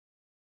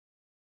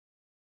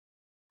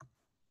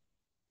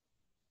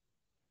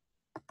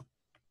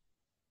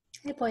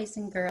Hi, boys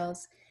and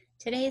girls.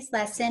 Today's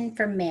lesson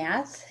for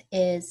math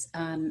is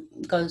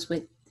goes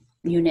with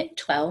Unit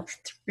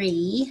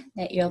 12.3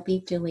 that you'll be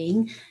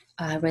doing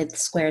with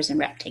squares and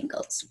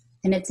rectangles.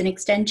 And it's an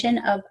extension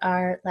of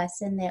our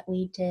lesson that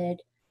we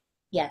did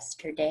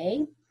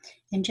yesterday.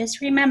 And just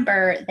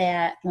remember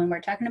that when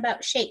we're talking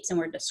about shapes and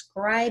we're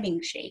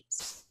describing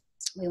shapes,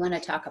 we want to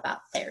talk about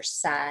their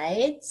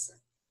sides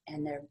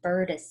and their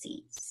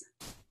vertices.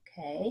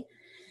 Okay,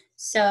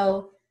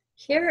 so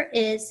here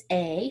is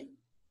a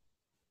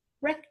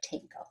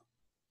rectangle.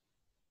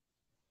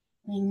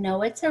 We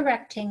know it's a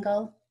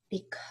rectangle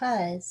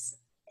because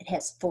it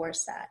has four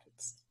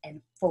sides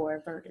and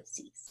four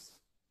vertices.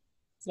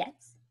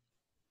 Yes?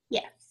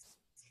 Yes.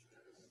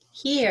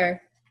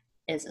 Here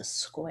is a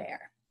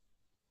square.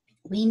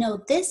 We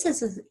know this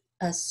is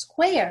a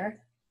square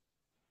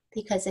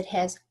because it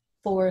has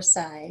four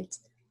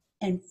sides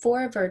and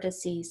four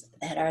vertices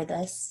that are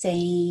the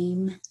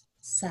same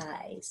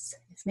size.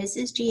 If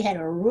Mrs. G had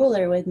a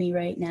ruler with me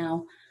right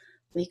now,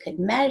 we could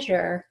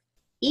measure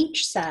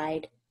each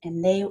side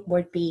and they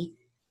would be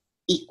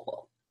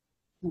equal,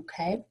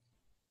 okay?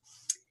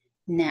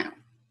 Now,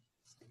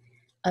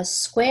 a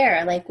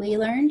square, like we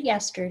learned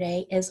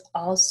yesterday, is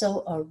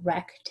also a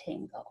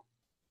rectangle.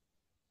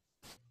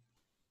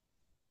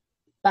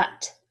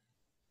 But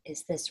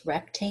is this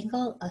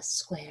rectangle a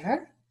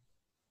square?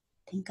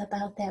 Think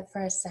about that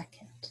for a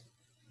second.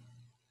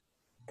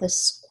 The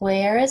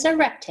square is a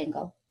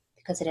rectangle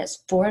because it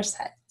has four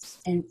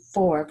sides and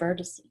four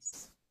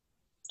vertices,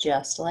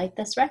 just like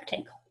this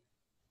rectangle.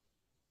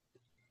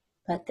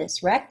 But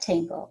this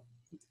rectangle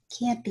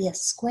can't be a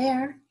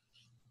square.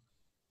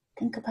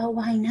 Think about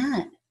why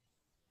not.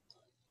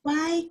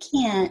 Why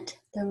can't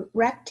the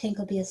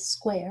rectangle be a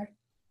square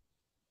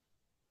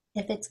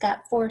if it's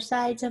got four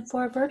sides and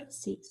four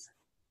vertices?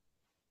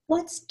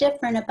 What's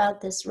different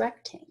about this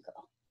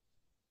rectangle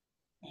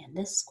and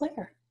this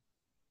square?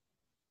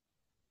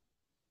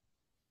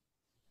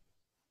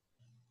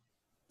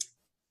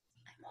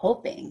 I'm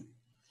hoping,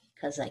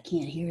 because I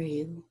can't hear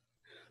you,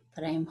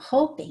 but I'm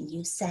hoping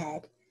you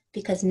said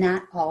because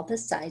not all the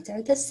sides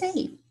are the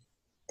same.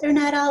 They're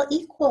not all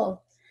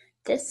equal.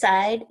 This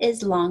side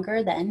is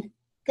longer than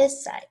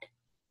this side.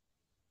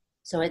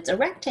 So it's a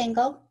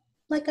rectangle,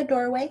 like a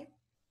doorway,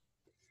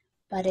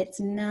 but it's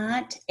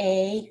not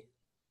a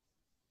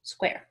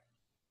square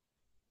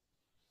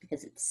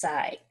because its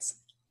sides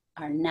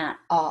are not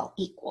all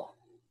equal.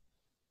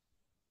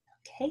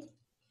 Okay?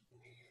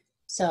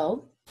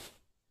 So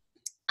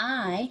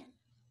I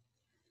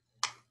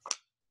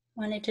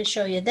wanted to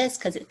show you this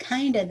because it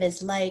kind of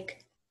is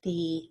like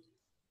the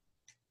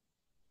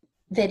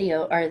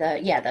video or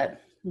the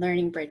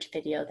Learning Bridge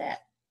video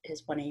that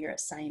is one of your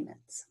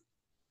assignments.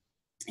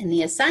 In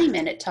the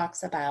assignment, it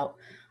talks about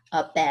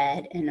a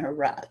bed and a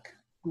rug,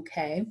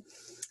 okay?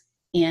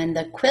 And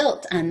the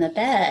quilt on the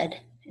bed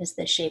is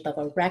the shape of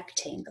a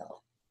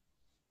rectangle.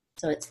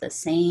 So it's the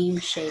same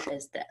shape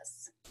as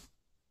this,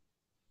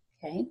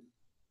 okay?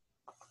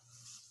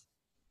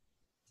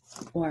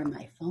 Or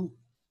my phone.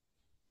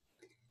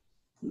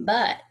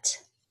 But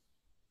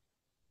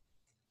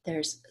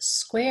there's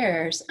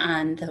squares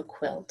on the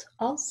quilt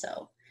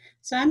also.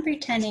 So I'm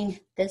pretending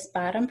this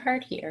bottom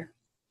part here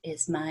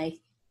is my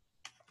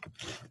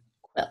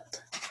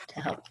quilt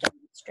to help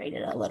demonstrate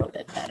it a little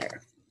bit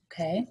better,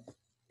 okay?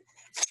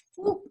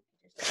 Ooh,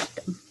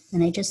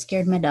 and I just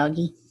scared my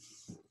doggie,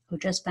 who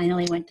just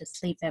finally went to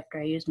sleep after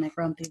I used my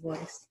grumpy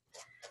voice.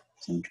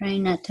 So I'm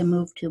trying not to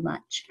move too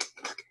much.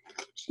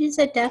 She's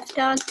a deaf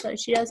dog, so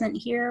she doesn't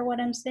hear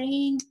what I'm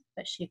saying,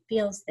 but she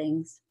feels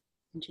things,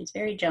 and she's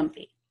very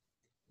jumpy.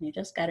 And I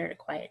just got her to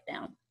quiet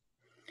down.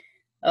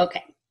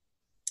 Okay,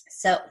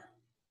 so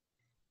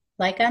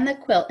like on the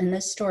quilt in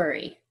the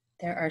story,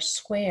 there are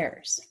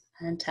squares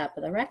on top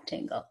of the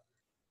rectangle.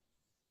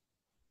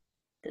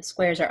 The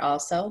squares are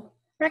also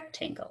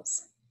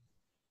rectangles,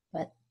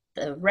 but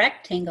the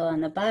rectangle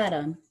on the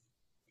bottom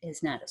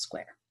is not a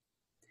square.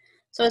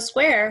 So a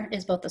square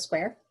is both a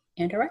square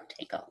and a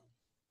rectangle.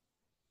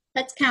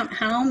 Let's count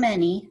how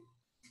many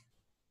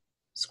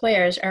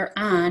squares are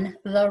on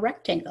the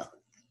rectangle.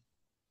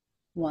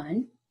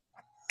 1,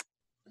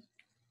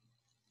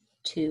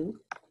 2,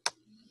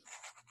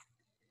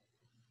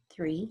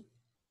 3,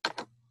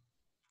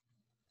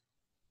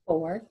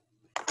 4,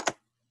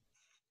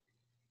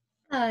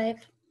 5,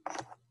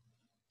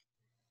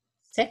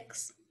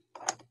 6,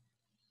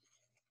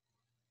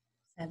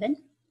 7,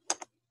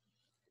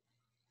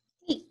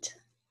 8.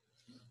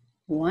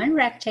 1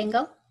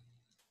 rectangle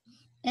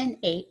and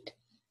 8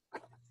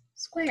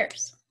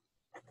 squares.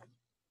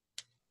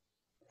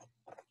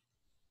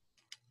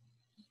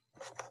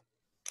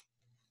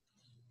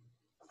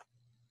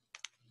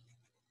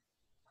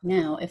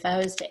 Now, if I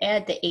was to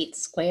add the 8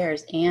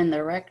 squares and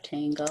the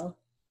rectangle,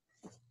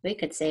 we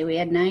could say we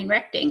had 9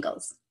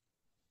 rectangles,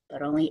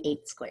 but only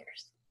 8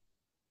 squares.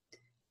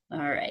 All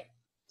right,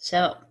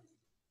 so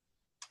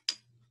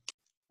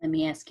let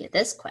me ask you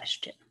this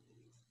question.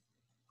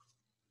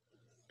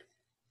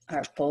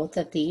 Are both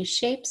of these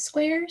shapes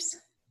squares?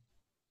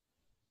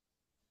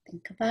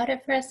 Think about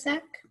it for a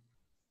sec.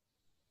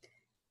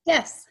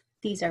 Yes,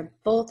 these are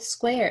both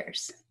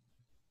squares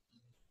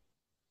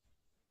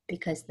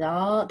because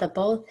the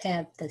both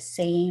have the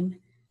same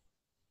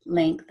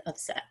length of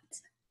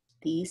sides.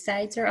 These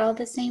sides are all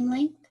the same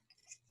length,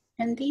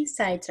 and these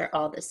sides are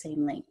all the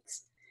same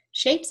lengths.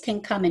 Shapes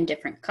can come in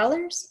different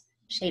colors.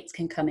 Shapes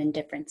can come in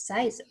different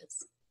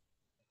sizes.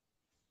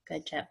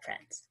 Good job,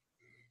 friends.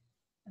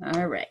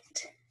 All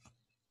right.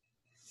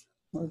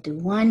 We'll do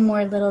one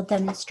more little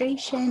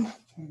demonstration,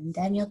 and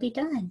then you'll be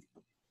done.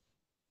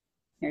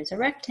 Here's a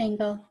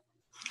rectangle.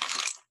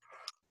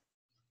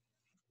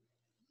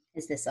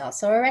 Is this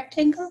also a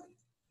rectangle?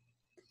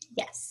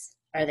 Yes.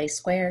 Are they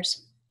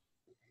squares?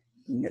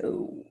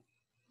 No,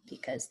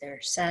 because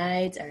their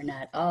sides are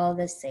not all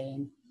the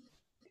same.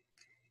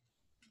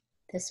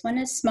 This one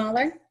is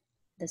smaller.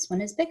 This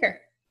one is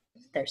bigger.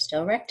 They're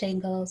still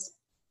rectangles.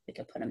 We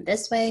can put them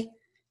this way.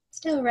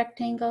 Still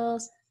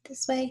rectangles.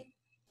 This way.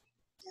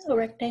 Still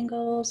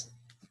rectangles.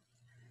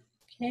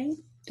 Okay,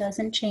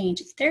 doesn't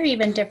change. They're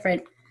even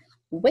different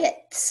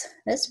widths.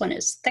 This one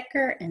is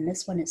thicker and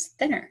this one is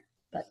thinner,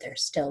 but they're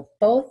still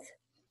both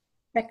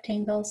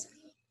rectangles.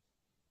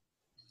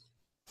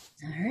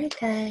 All right,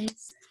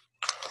 guys.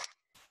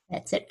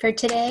 That's it for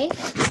today.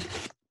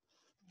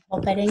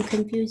 Hope I didn't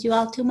confuse you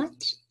all too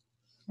much.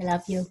 I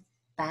love you.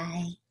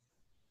 Bye.